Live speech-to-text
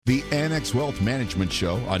The Annex Wealth Management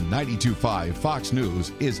Show on 92.5 Fox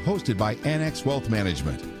News is hosted by Annex Wealth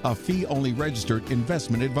Management, a fee-only registered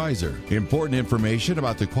investment advisor. Important information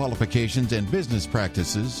about the qualifications and business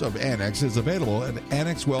practices of Annex is available at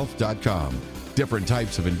annexwealth.com. Different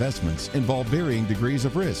types of investments involve varying degrees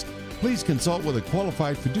of risk. Please consult with a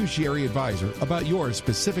qualified fiduciary advisor about your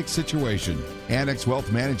specific situation. Annex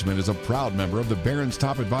Wealth Management is a proud member of the Barron's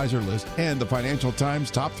Top Advisor List and the Financial Times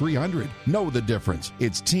Top 300. Know the difference.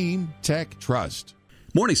 It's Team Tech Trust.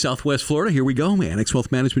 Morning, Southwest Florida. Here we go. Annex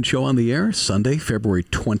Wealth Management Show on the air. Sunday, February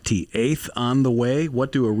 28th on the way.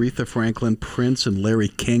 What do Aretha Franklin, Prince, and Larry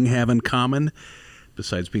King have in common?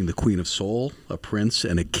 Besides being the Queen of Soul, a prince,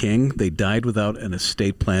 and a king, they died without an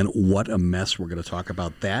estate plan. What a mess. We're going to talk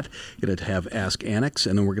about that. Going to have Ask Annex,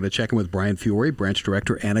 and then we're going to check in with Bryan Fiore, Branch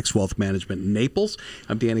Director, Annex Wealth Management, Naples.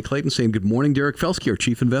 I'm Danny Clayton saying good morning. Derek Felske, our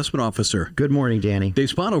Chief Investment Officer. Good morning, Danny. Dave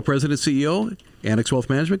Spano, President, CEO, Annex Wealth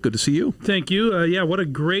Management. Good to see you. Thank you. What a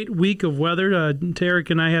great week of weather. Derek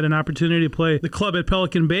and I had an opportunity to play the club at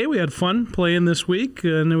Pelican Bay. We had fun playing this week,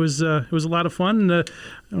 and it was a lot of fun.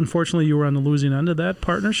 Unfortunately, you were on the losing end of that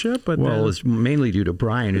partnership. But well, it's mainly due to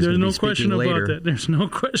Bryan, who's there's going to no be question speaking about later. that. There's no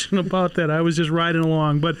question about that. I was just riding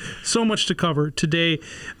along, but so much to cover today.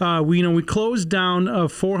 We closed down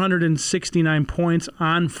 469 points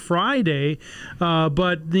on Friday,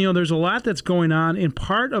 but there's a lot that's going on, and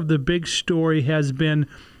part of the big story has been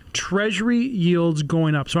Treasury yields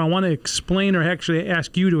going up. So I want to explain, or actually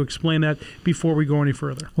ask you to explain that before we go any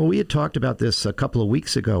further. Well, we had talked about this a couple of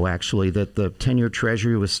weeks ago, actually, that the 10-year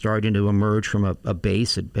Treasury was starting to emerge from a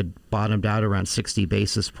base. It had bottomed out around 60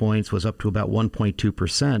 basis points, was up to about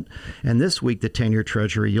 1.2%. And this week, the 10-year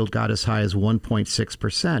Treasury yield got as high as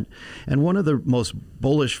 1.6%. And one of the most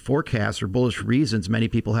bullish forecasts or bullish reasons many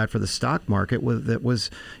people had for the stock market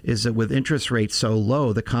is that with interest rates so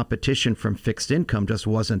low, the competition from fixed income just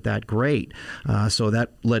wasn't that great. So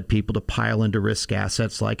that led people to pile into risk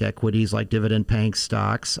assets like equities, like dividend-paying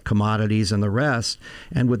stocks, commodities, and the rest.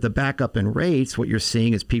 And with the backup in rates, what you're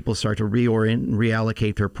seeing is people start to reorient and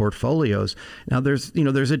reallocate their portfolios. Now, there's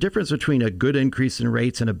a difference between a good increase in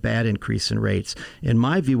rates and a bad increase in rates. In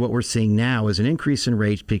my view, what we're seeing now is an increase in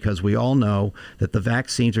rates because we all know that the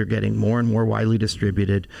vaccines are getting more and more widely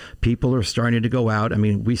distributed. People are starting to go out. I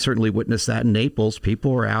mean, we certainly witnessed that in Naples.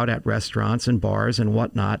 People were out at restaurants and bars and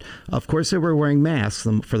whatnot. Of course, they were wearing masks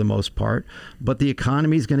for the most part, but the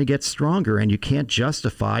economy is going to get stronger, and you can't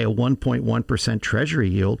justify a 1.1% Treasury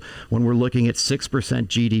yield when we're looking at 6%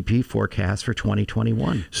 GDP forecast for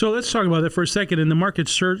 2021. So let's talk about that for a second. And the market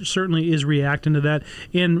certainly is reacting to that.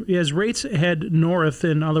 And as rates head north,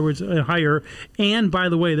 in other words, higher, and by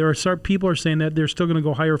the way, there are some people are saying that they're still going to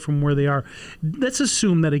go higher from where they are. Let's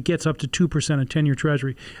assume that it gets up to 2% a 10-year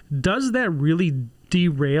Treasury. Does that really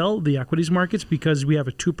derail the equities markets because we have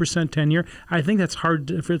a 2% 10-year? I think that's hard.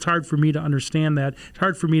 It's hard for me to understand that. It's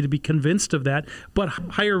hard for me to be convinced of that. But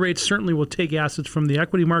higher rates certainly will take assets from the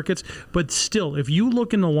equity markets. But still, if you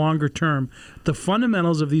look in the longer term, the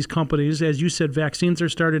fundamentals of these companies, as you said, vaccines are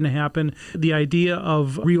starting to happen. The idea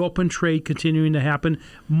of reopen trade continuing to happen.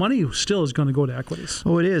 Money still is going to go to equities.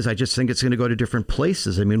 Oh, it is. I just think it's going to go to different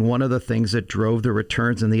places. I mean, one of the things that drove the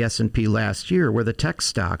returns in the S&P last year were the tech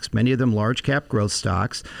stocks, many of them large cap growth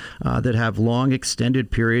stocks that have long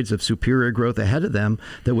extended periods of superior growth ahead of them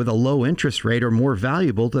that with a low interest rate are more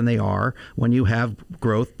valuable than they are when you have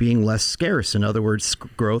growth being less scarce. In other words,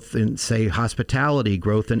 growth in, say, hospitality,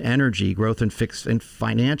 growth in energy, growth in fixed in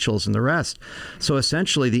financials and the rest. So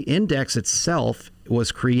essentially the index itself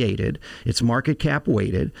was created. It's market cap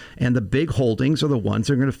weighted, and the big holdings are the ones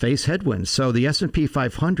that are going to face headwinds. So the S&P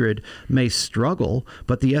 500 may struggle,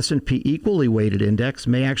 but the S&P equally weighted index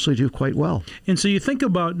may actually do quite well. And so you think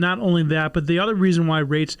about not only that, but the other reason why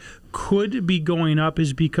rates could be going up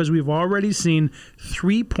is because we've already seen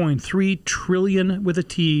 $3.3 trillion with a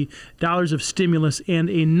T dollars of stimulus and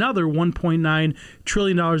another $1.9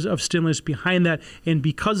 trillion of stimulus behind that. And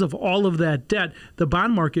because of all of that debt, the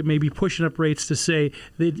bond market may be pushing up rates to say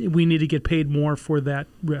that we need to get paid more for that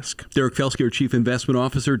risk. Derek Felske, our Chief Investment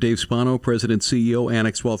Officer. Dave Spano, President, CEO,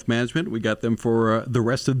 Annex Wealth Management. We got them for the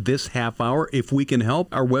rest of this half hour. If we can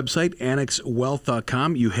help, our website,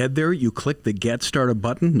 annexwealth.com. You head there, you click the Get Started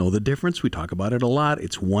button. Know the difference. We talk about it a lot.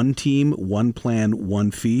 It's one team, one plan,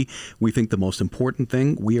 one fee. We think the most important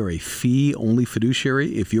thing, we are a fee-only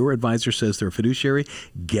fiduciary. If your advisor says they're a fiduciary,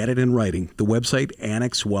 get it in writing. The website,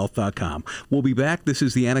 annexwealth.com. We'll be back. This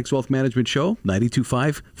is the Annex Wealth Management Show,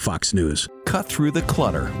 92.5 Fox News. Cut through the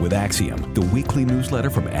clutter with Axiom, the weekly newsletter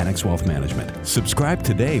from Annex Wealth Management. Subscribe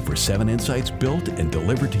today for 7 insights built and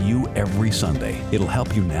delivered to you every Sunday. It'll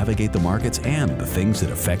help you navigate the markets and the things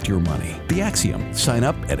that affect your money. The Axiom. Sign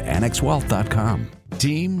up at annexwealth.com.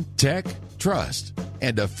 Team, tech, trust,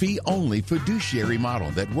 and a fee-only fiduciary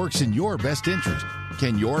model that works in your best interest.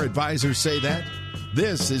 Can your advisors say that?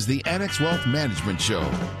 This is the Annex Wealth Management Show.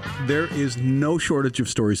 There is no shortage of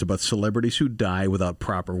stories about celebrities who die without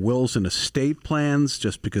proper wills and estate plans.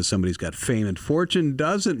 Just because somebody's got fame and fortune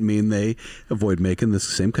doesn't mean they avoid making the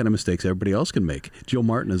same kind of mistakes everybody else can make. Jill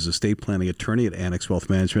Martin is estate planning attorney at Annex Wealth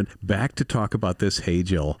Management. Back to talk about this. Hey,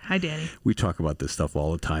 Jill. Hi, Danny. We talk about this stuff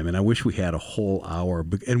all the time, and I wish we had a whole hour,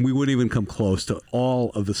 and we wouldn't even come close to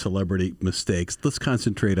all of the celebrity mistakes. Let's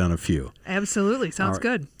concentrate on a few. Absolutely. Sounds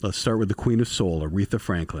good. Let's start with the Queen of Soul, Aretha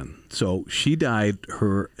Franklin. So she died.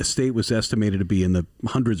 Her estate was estimated to be in the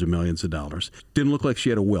hundreds of millions of dollars. Didn't look like she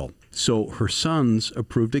had a will. So her sons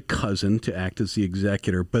approved a cousin to act as the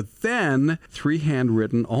executor. But then 3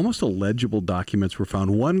 handwritten, almost illegible documents were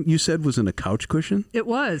found. One, you said, was in a couch cushion? It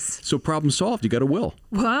was. So problem solved. You got a will.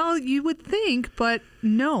 Well, you would think, but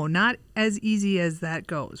no, not as easy as that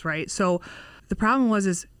goes, right? So the problem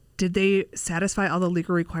was, did they satisfy all the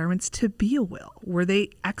legal requirements to be a will? Were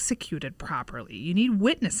they executed properly? You need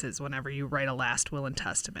witnesses whenever you write a last will and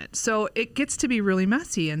testament. So it gets to be really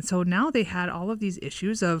messy. And so now they had all of these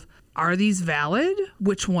issues of, are these valid?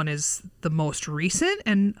 Which one is the most recent?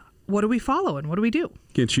 And what do we follow and what do we do?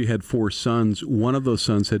 Again, she had 4 sons. One of those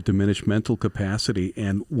sons had diminished mental capacity,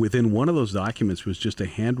 and within one of those documents was just a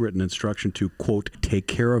handwritten instruction to, quote, take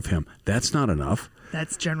care of him. That's not enough.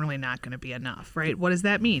 That's generally not going to be enough, right? What does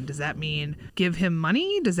that mean? Does that mean give him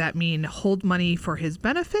money? Does that mean hold money for his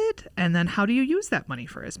benefit? And then how do you use that money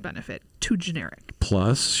for his benefit? Too generic.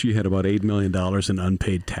 Plus, she had about $8 million in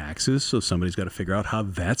unpaid taxes, so somebody's got to figure out how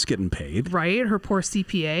that's getting paid. Right. Her poor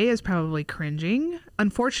CPA is probably cringing.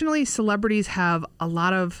 Unfortunately, celebrities have a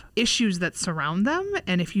lot of issues that surround them,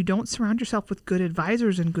 and if you don't surround yourself with good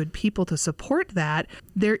advisors and good people to support that,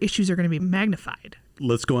 their issues are going to be magnified.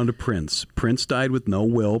 Let's go on to Prince. Prince died with no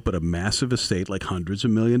will, but a massive estate, like hundreds of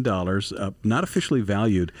 $1 million, not officially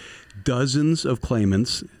valued. Dozens of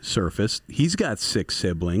claimants surfaced. He's got 6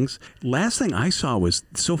 siblings. Last thing I saw was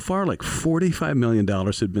so far like $45 million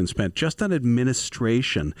had been spent just on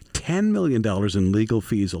administration, $10 million in legal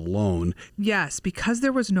fees alone. Yes, because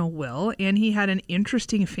there was no will, and he had an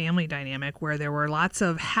interesting family dynamic where there were lots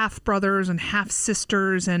of half-brothers and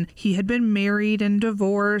half-sisters, and he had been married and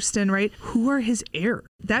divorced, and right, who are his heirs?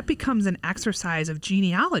 That becomes an exercise of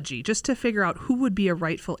genealogy just to figure out who would be a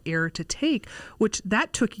rightful heir to take, which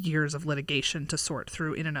that took years of litigation to sort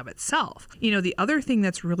through in and of itself. You know, the other thing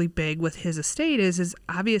that's really big with his estate is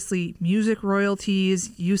obviously music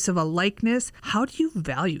royalties, use of a likeness. How do you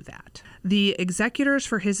value that? The executors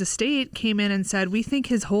for his estate came in and said, we think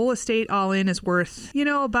his whole estate all in is worth,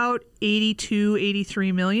 about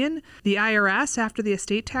 83 million. The IRS, after the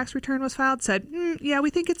estate tax return was filed, said, yeah,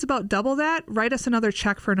 we think it's about double that. Write us another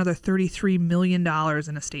check for another $33 million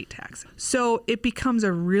in estate tax. So it becomes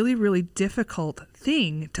a really, really difficult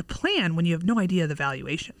thing to plan when you have no idea the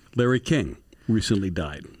valuation. Larry King recently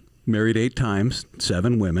died. Married 8 times,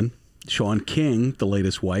 7 women. Sean King, the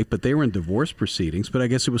latest wife, but they were in divorce proceedings, but I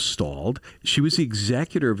guess it was stalled. She was the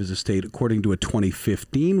executor of his estate according to a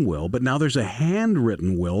 2015 will, but now there's a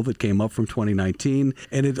handwritten will that came up from 2019,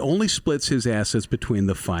 and it only splits his assets between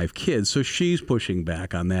the 5 kids, so she's pushing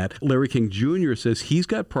back on that. Larry King Jr. says he's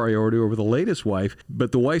got priority over the latest wife,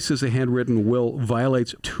 but the wife says a handwritten will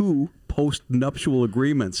violates 2 post-nuptial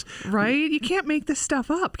agreements. Right? You can't make this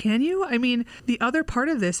stuff up, can you? I mean, the other part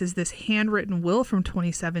of this is this handwritten will from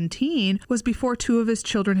 2017 was before 2 of his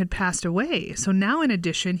children had passed away. So now, in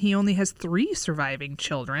addition, he only has 3 surviving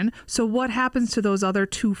children. So what happens to those other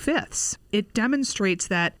 2/5? It demonstrates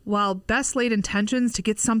that while best laid intentions to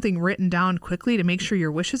get something written down quickly to make sure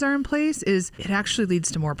your wishes are in place, it actually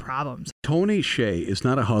leads to more problems. Tony Hsieh is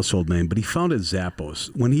not a household name, but he founded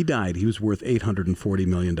Zappos. When he died, he was worth $840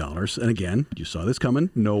 million. And again, you saw this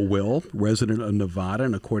coming, no will, resident of Nevada,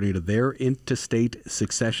 and according to their intestate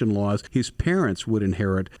succession laws, his parents would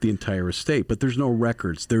inherit the entire estate. But there's no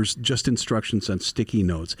records. There's just instructions on sticky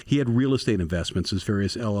notes. He had real estate investments as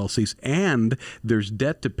various LLCs, and there's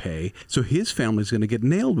debt to pay. So his family's going to get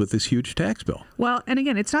nailed with this huge tax bill. Well, and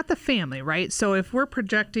again, it's not the family, right? So if we're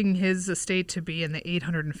projecting his estate to be in the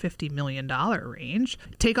 $850 million range,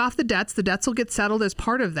 take off the debts will get settled as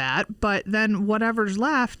part of that, but then whatever's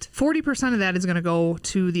left, 40% of that is going to go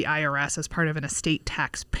to the IRS as part of an estate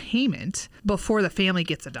tax payment before the family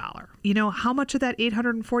gets $1. You know, how much of that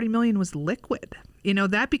 $840 million was liquid?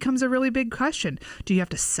 That becomes a really big question. Do you have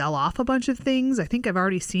to sell off a bunch of things? I think I've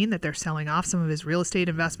already seen that they're selling off some of his real estate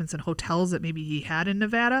investments in hotels that maybe he had in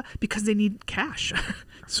Nevada because they need cash.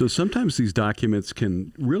 So sometimes these documents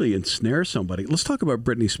can really ensnare somebody. Let's talk about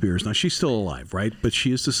Britney Spears. Now, she's still alive, right? But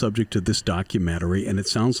she is the subject of this documentary, and it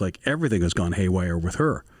sounds like everything has gone haywire with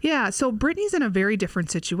her. Yeah, so Britney's in a very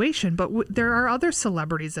different situation, but there are other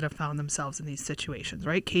celebrities that have found themselves in these situations,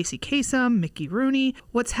 right? Casey Kasem, Mickey Rooney.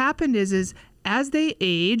 What's happened is as they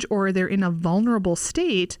age or they're in a vulnerable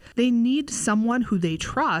state, they need someone who they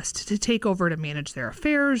trust to take over to manage their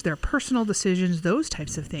affairs, their personal decisions, those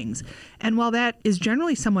types of things. And while that is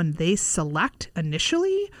generally someone they select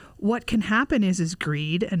initially, what can happen is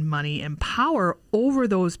greed and money and power over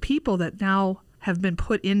those people that now have been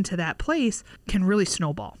put into that place can really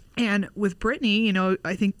snowball. And with Britney,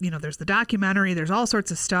 I think, there's the documentary, there's all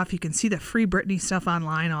sorts of stuff. You can see the free Britney stuff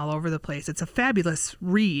online all over the place. It's a fabulous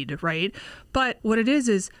read, right? But what it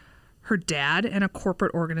is her dad and a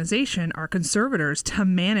corporate organization are conservators to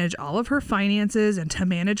manage all of her finances and to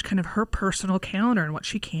manage kind of her personal calendar and what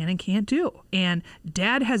she can and can't do. And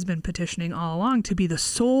dad has been petitioning all along to be the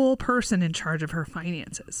sole person in charge of her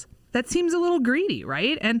finances. That seems a little greedy,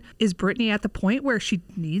 right? And is Britney at the point where she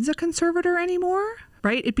needs a conservator anymore?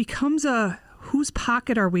 Right? It becomes a whose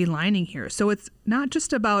pocket are we lining here? So it's not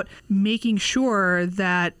just about making sure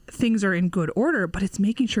that things are in good order, but it's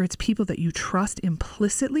making sure it's people that you trust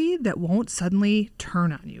implicitly that won't suddenly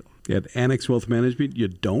turn on you. At Annex Wealth Management, you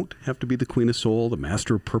don't have to be the Queen of Soul, the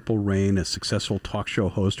Master of Purple Rain, a successful talk show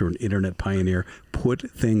host, or an internet pioneer.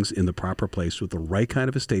 Put things in the proper place with the right kind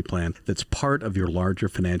of estate plan that's part of your larger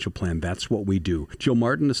financial plan. That's what we do. Jill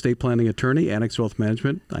Martin, estate planning attorney, Annex Wealth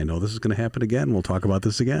Management. I know this is going to happen again. We'll talk about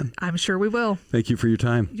this again. I'm sure we will. Thank you for your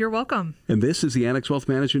time. You're welcome. And this is the Annex Wealth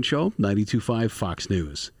Management Show, 92.5 Fox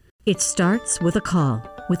News. It starts with a call.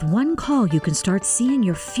 With one call, you can start seeing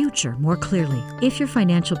your future more clearly. If your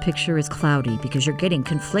financial picture is cloudy because you're getting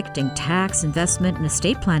conflicting tax, investment, and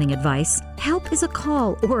estate planning advice, help is a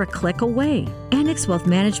call or a click away. Annex Wealth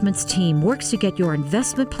Management's team works to get your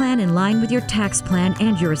investment plan in line with your tax plan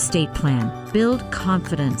and your estate plan. Build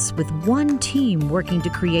confidence with one team working to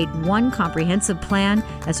create one comprehensive plan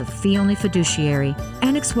as a fee-only fiduciary.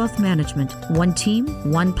 Annex Wealth Management. One team,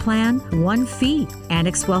 one plan, one fee.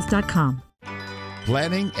 AnnexWealth.com.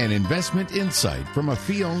 Planning and investment insight from a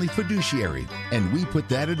fee-only fiduciary, and we put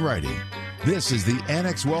that in writing. This is the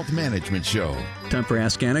Annex Wealth Management Show. Time for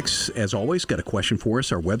Ask Annex. As always, got a question for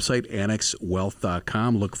us. Our website,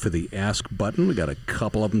 annexwealth.com. Look for the Ask button. We got a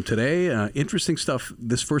couple of them today. Interesting stuff.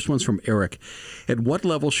 This first one's from Eric. At what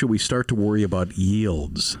level should we start to worry about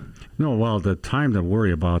yields? No, well, the time to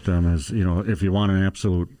worry about them is, if you want an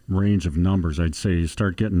absolute range of numbers, I'd say you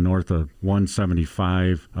start getting north of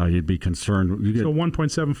 175, you'd be concerned. So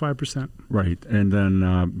 1.75%. Right. And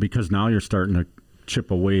then because now you're starting to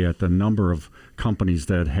chip away at the number of companies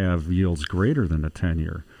that have yields greater than the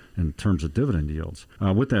 10-year in terms of dividend yields.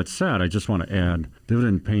 With that said, I just want to add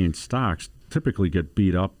dividend-paying stocks typically get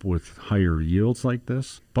beat up with higher yields like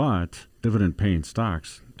this, but dividend-paying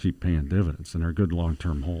stocks keep paying dividends, and they're good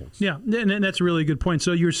long-term holds. Yeah, and that's a really good point.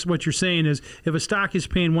 So what you're saying is if a stock is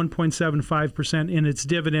paying 1.75% in its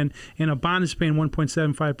dividend and a bond is paying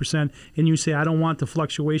 1.75%, and you say, I don't want the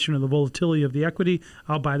fluctuation or the volatility of the equity,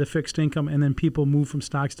 I'll buy the fixed income, and then people move from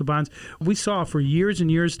stocks to bonds. We saw for years and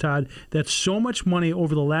years, Todd, that so much money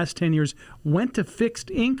over the last 10 years went to fixed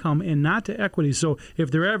income and not to equity. So if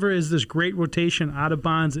there ever is this great rotation out of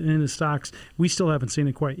bonds and into stocks, we still haven't seen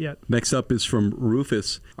it quite yet. Next up is from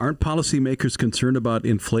Rufus. Aren't policymakers concerned about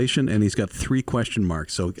inflation? And he's got 3 question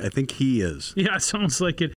marks, so I think he is. Yeah, it sounds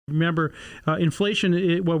like it. Remember,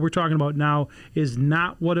 inflation, what we're talking about now, is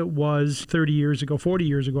not what it was 30 years ago, 40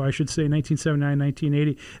 years ago, I should say, 1979,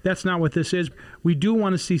 1980. That's not what this is. We do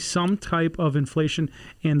want to see some type of inflation,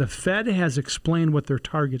 and the Fed has explained what their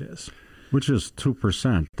target is. Which is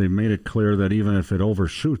 2%. They made it clear that even if it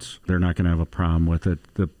overshoots, they're not going to have a problem with it.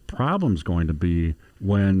 The problem's going to be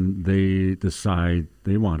when they decide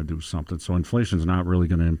they want to do something. So inflation is not really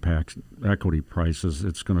going to impact equity prices.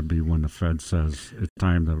 It's going to be when the Fed says it's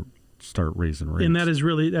time to start raising rates. And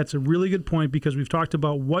that's a really good point, because we've talked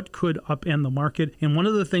about what could upend the market. And one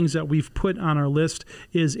of the things that we've put on our list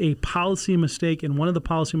is a policy mistake. And one of the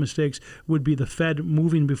policy mistakes would be the Fed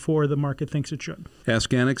moving before the market thinks it should.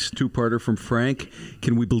 Ask Annex, 2-parter from Frank.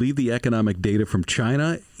 Can we believe the economic data from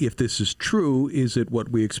China? If this is true, is it what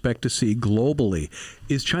we expect to see globally?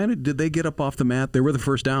 Is China, did they get up off the mat? They were the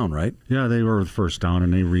first down, right? Yeah, they were the first down,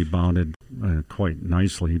 and they rebounded quite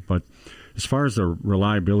nicely. But As far as the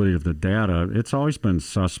reliability of the data, it's always been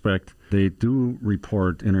suspect. They do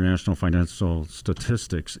report international financial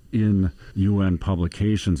statistics in UN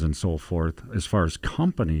publications and so forth. As far as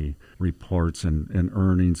company reports and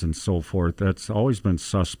earnings and so forth, that's always been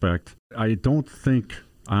suspect. I don't think,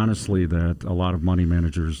 honestly, that a lot of money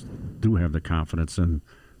managers do have the confidence in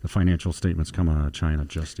the financial statements coming out of China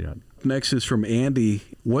just yet. Next is from Andy.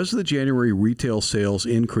 Was the January retail sales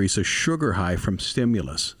increase a sugar high from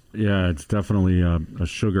stimulus? Yeah, it's definitely a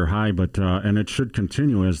sugar high, but and it should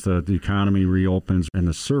continue as the economy reopens and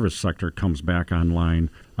the service sector comes back online.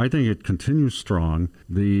 I think it continues strong.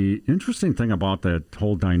 The interesting thing about that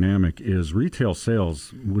whole dynamic is retail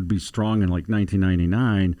sales would be strong in like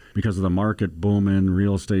 1999 because of the market booming,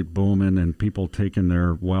 real estate booming, and people taking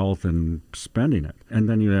their wealth and spending it. And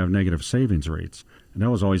then you have negative savings rates. And that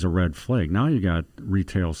was always a red flag. Now you got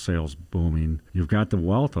retail sales booming. You've got the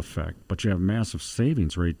wealth effect, but you have massive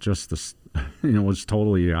savings rate. Just the, it's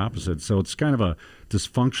totally the opposite. So it's kind of a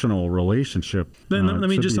dysfunctional relationship. Then let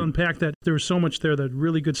me just unpack that. There's so much there, that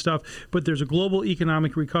really good stuff. But there's a global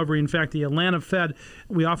economic recovery. In fact, the Atlanta Fed,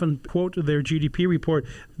 we often quote their GDP report.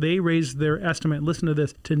 They raised their estimate, listen to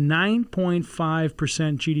this, to 9.5%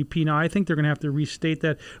 GDP. Now, I think they're going to have to restate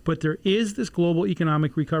that. But there is this global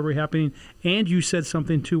economic recovery happening. And you said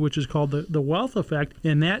something, too, which is called the wealth effect.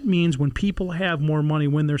 And that means when people have more money,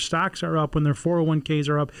 when their stocks are up, when their 401ks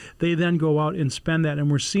are up, they then go out and spend that. And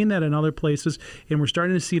we're seeing that in other places. And we're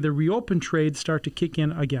starting to see the reopened trade start to kick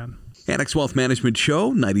in again. Annex Wealth Management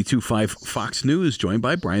Show, 92.5 Fox News, joined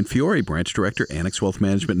by Bryan Fiore, Branch Director, Annex Wealth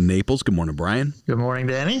Management in Naples. Good morning, Bryan. Good morning,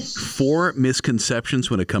 Danny. 4 misconceptions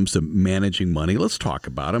when it comes to managing money. Let's talk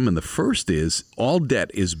about them. And the first is all debt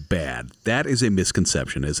is bad. That is a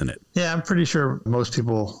misconception, isn't it? Yeah, I'm pretty sure most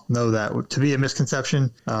people know that to be a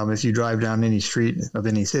misconception. If you drive down any street of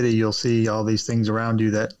any city, you'll see all these things around you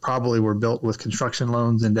that probably were built with construction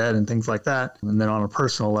loans and debt and things like that. And then on a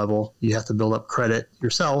personal level, you have to build up credit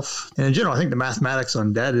yourself. And in general, I think the mathematics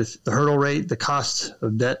on debt is the hurdle rate, the cost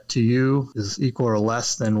of debt to you is equal or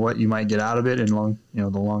less than what you might get out of it in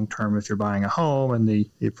the long term if you're buying a home, and the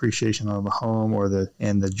appreciation of a home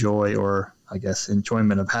and the joy or I guess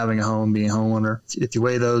enjoyment of having a home, being a homeowner. If you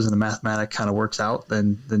weigh those and the mathematics kind of works out,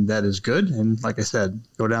 then debt is good. And like I said,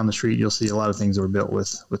 go down the street, you'll see a lot of things that were built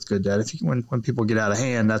with good debt. When people get out of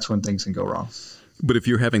hand, that's when things can go wrong. But if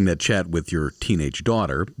you're having that chat with your teenage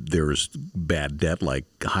daughter, there's bad debt like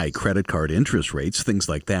high credit card interest rates, things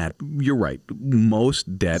like that. You're right.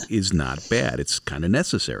 Most debt is not bad. It's kind of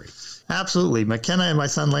necessary. Absolutely. McKenna and my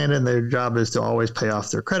son Landon, their job is to always pay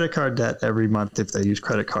off their credit card debt every month if they use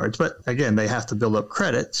credit cards. But again, they have to build up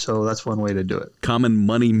credit, so that's one way to do it. Common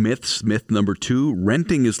money myths. Myth number 2,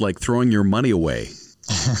 renting is like throwing your money away.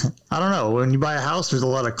 I don't know. When you buy a house, there's a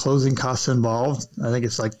lot of closing costs involved. I think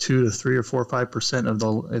it's like 2 to 3 or 4 or 5%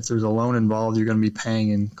 of if there's a loan involved, you're going to be paying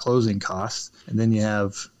in closing costs. And then you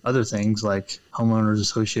have other things like homeowners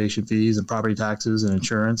association fees and property taxes and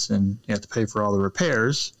insurance, and you have to pay for all the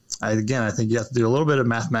repairs. I think you have to do a little bit of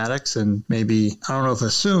mathematics and maybe, I don't know if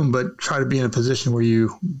assume, but try to be in a position where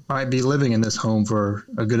you might be living in this home for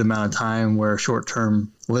a good amount of time, where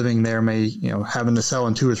short-term living there may, having to sell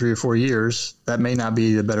in 2 or 3 or 4 years, that may not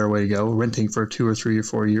be the better way to go. Renting for 2 or 3 or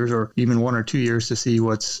 4 years, or even 1 or 2 years to see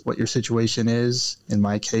what your situation is. In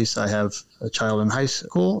my case, I have a child in high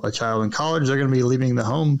school, a child in college. They're going to be leaving the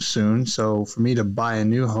home soon. So for me to buy a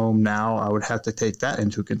new home now, I would have to take that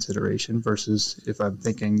into consideration versus if I'm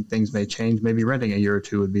thinking things may change, maybe renting a year or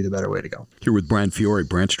 2 would be the better way to go. Here with Bryan Fiore,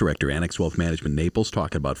 Branch Director, Annex Wealth Management Naples,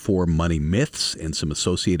 talking about 4 money myths and some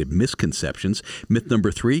associated misconceptions. Myth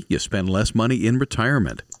number 3, you spend less money in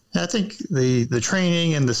retirement. I think the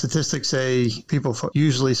training and the statistics say people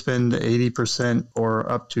usually spend 80%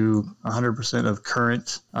 or up to 100% of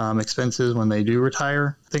current expenses when they do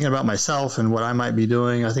retire. Thinking about myself and what I might be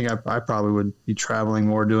doing, I think I probably would be traveling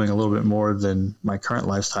more, doing a little bit more than my current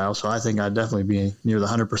lifestyle. So I think I'd definitely be near the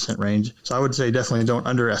 100% range. So I would say definitely don't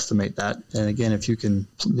underestimate that. And again, if you can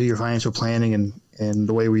do your financial planning, and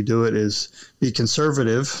the way we do it is be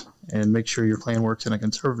conservative and make sure your plan works in a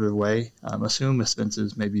conservative way. Assume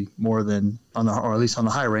expenses maybe more than or at least on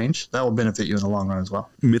the high range. That will benefit you in the long run as well.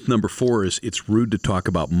 Myth number 4 is it's rude to talk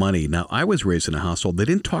about money. Now, I was raised in a household. They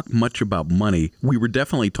didn't talk much about money. We were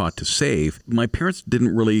definitely taught to save. My parents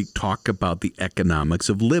didn't really talk about the economics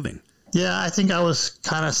of living. Yeah, I think I was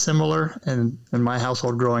kind of similar in my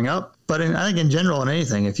household growing up. But I think in general, in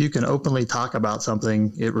anything, if you can openly talk about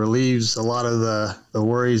something, it relieves a lot of the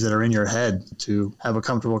worries that are in your head to have a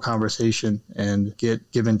comfortable conversation and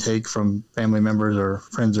get give and take from family members or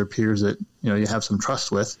friends or peers that you have some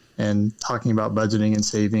trust with. And talking about budgeting and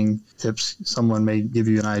saving tips, someone may give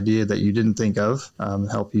you an idea that you didn't think of,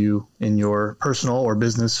 help you in your personal or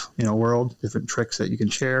business world, different tricks that you can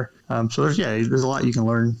share. So there's a lot you can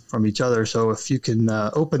learn from each other. So if you can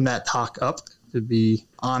open that talk up to be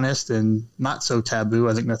honest and not so taboo,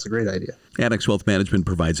 I think that's a great idea. Annex Wealth Management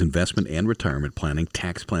provides investment and retirement planning,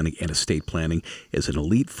 tax planning, and estate planning as an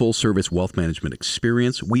elite full-service wealth management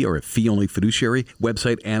experience. We are a fee-only fiduciary.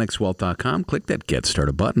 Website, annexwealth.com. Click that Get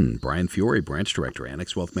Started button. Brian Fiore, Branch Director,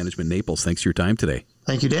 Annex Wealth Management, Naples. Thanks for your time today.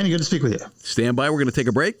 Thank you, Danny. Good to speak with you. Stand by. We're going to take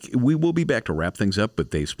a break. We will be back to wrap things up with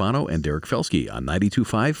Dave Spano and Derek Felske on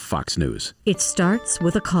 92.5 Fox News. It starts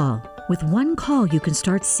with a call. With one call, you can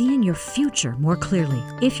start seeing your future more clearly.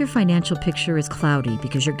 If your financial picture is cloudy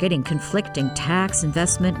because you're getting conflicting tax,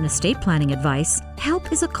 investment, and estate planning advice,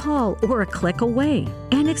 help is a call or a click away.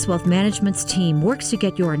 Annex Wealth Management's team works to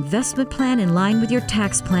get your investment plan in line with your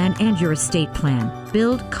tax plan and your estate plan.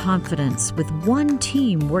 Build confidence with one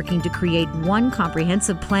team working to create one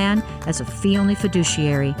comprehensive plan as a fee-only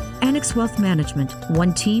fiduciary. Annex Wealth Management.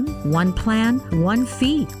 One team, one plan, one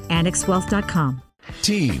fee. AnnexWealth.com.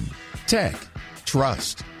 Team, tech,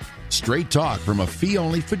 trust. Straight talk from a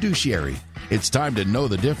fee-only fiduciary. It's time to know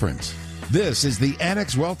the difference. This is the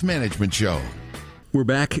Annex Wealth Management Show. We're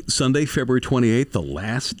back Sunday, February 28th, the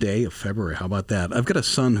last day of February. How about that? I've got a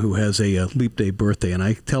son who has a leap day birthday, and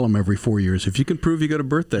I tell him every 4 years, if you can prove you got a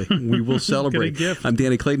birthday, we will celebrate. Get a gift. I'm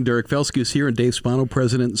Danny Clayton. Derek Felske is here, and Dave Spano,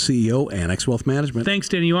 President and CEO, Annex Wealth Management. Thanks,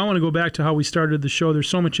 Danny. I want to go back to how we started the show. There's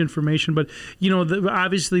so much information, but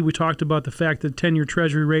obviously we talked about the fact that 10-year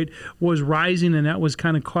Treasury rate was rising, and that was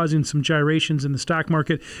kind of causing some gyrations in the stock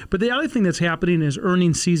market. But the other thing that's happening is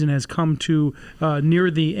earnings season has come to near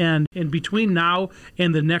the end, and between now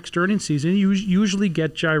and the next earnings season, you usually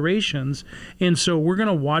get gyrations. And so we're going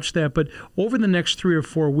to watch that. But over the next 3 or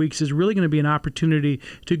 4 weeks is really going to be an opportunity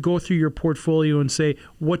to go through your portfolio and say,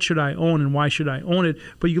 what should I own and why should I own it?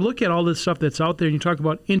 But you look at all this stuff that's out there and you talk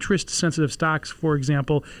about interest-sensitive stocks, for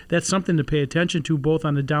example, that's something to pay attention to both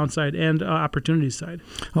on the downside and opportunity side.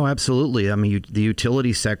 Oh, absolutely. I mean, the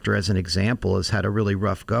utility sector, as an example, has had a really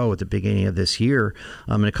rough go at the beginning of this year.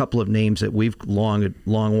 And a couple of names that we've long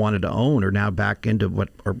wanted to own are now back into what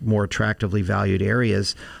are more attractively valued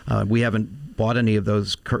areas. We haven't bought any of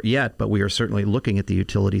those yet, but we are certainly looking at the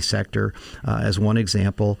utility sector as one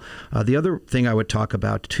example. The other thing I would talk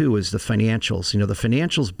about, too, is the financials. The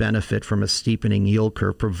financials benefit from a steepening yield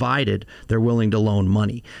curve, provided they're willing to loan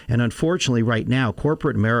money. And unfortunately, right now,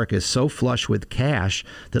 corporate America is so flush with cash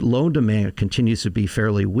that loan demand continues to be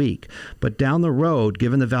fairly weak. But down the road,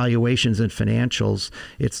 given the valuations in financials,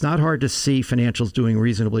 it's not hard to see financials doing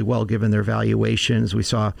reasonably well given their valuations. We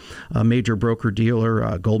saw a major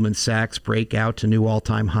broker-dealer, Goldman Sachs, break out to new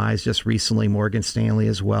all-time highs just recently, Morgan Stanley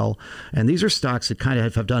as well. And these are stocks that kind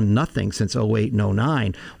of have done nothing since 08 and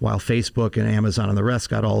 09, while Facebook and Amazon and the rest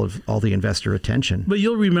got all the investor attention. But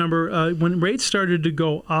you'll remember when rates started to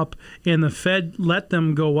go up and the Fed let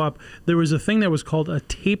them go up, there was a thing that was called a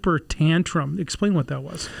taper tantrum. Explain what that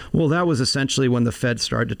was. Well, that was essentially when the Fed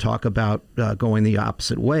started to talk about going the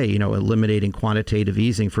opposite way, eliminating quantitative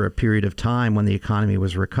easing for a period of time when the economy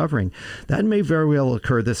was recovering. That may very well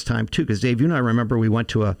occur this time, too, because Dave, you and I remember we went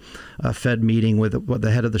to a Fed meeting with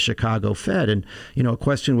the head of the Chicago Fed, and a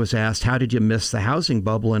question was asked, how did you miss the housing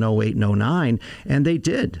bubble in 08 and 09? And they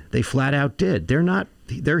did. They flat out did.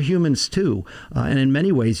 They're humans too. And in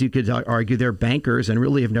many ways, you could argue they're bankers and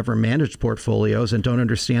really have never managed portfolios and don't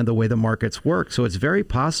understand the way the markets work. So it's very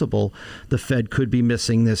possible the Fed could be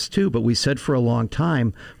missing this too. But we said for a long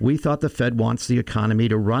time, we thought the Fed wants the economy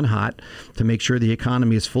to run hot, to make sure the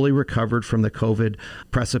economy is fully recovered from the COVID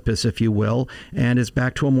precipice, if you will, and is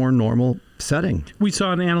back to a more normal setting. We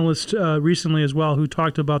saw an analyst recently as well who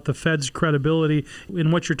talked about the Fed's credibility,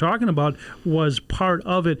 and what you're talking about was part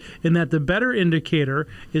of it, in that the better indicator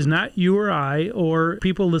is not you or I or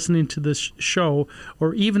people listening to this show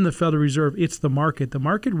or even the Federal Reserve, it's the market. The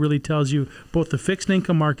market really tells you, both the fixed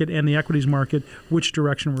income market and the equities market, which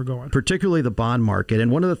direction we're going. Particularly the bond market. And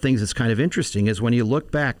one of the things that's kind of interesting is when you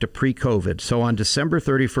look back to pre-COVID, so on December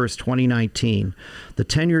 31st, 2019, the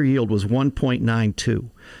 10-year yield was 1.92.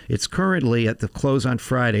 It's currently at the close on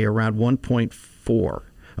Friday around 1.4.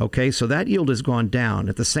 Okay, so that yield has gone down.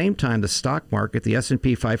 At the same time, the stock market, the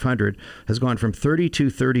S&P 500, has gone from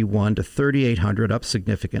 3231 to 3800, up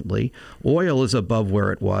significantly. Oil is above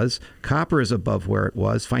where it was. Copper is above where it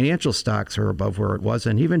was. Financial stocks are above where it was,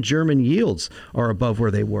 and even German yields are above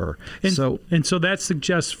where they were. And so that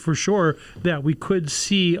suggests for sure that we could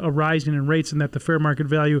see a rising in rates, and that the fair market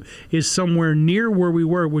value is somewhere near where we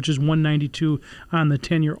were, which is 192 on the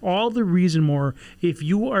 10-year. All the reason more, if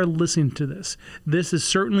you are listening to this is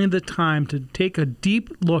certainly the time to take a deep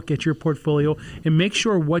look at your portfolio and make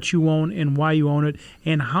sure what you own and why you own it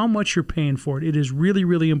and how much you're paying for it. It is really,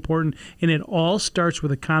 really important, and it all starts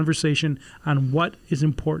with a conversation on what is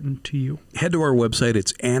important to you. Head to our website.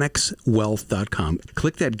 It's annexwealth.com.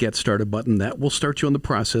 Click that Get Started button. That will start you on the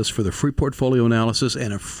process for the free portfolio analysis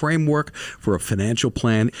and a framework for a financial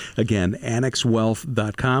plan. Again,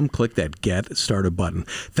 annexwealth.com. Click that Get Started button.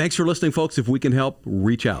 Thanks for listening, folks. If we can help,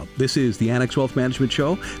 reach out. This is the Annex Wealth Management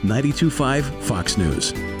Show, 92.5 Fox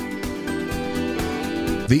News.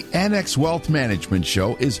 The Annex Wealth Management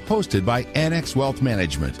Show is hosted by Annex Wealth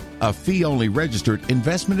Management, a fee-only registered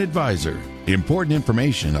investment advisor. Important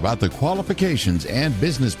information about the qualifications and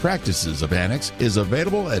business practices of Annex is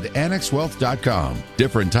available at annexwealth.com.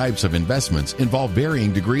 Different types of investments involve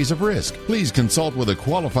varying degrees of risk. Please consult with a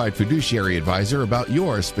qualified fiduciary advisor about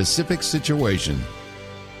your specific situation.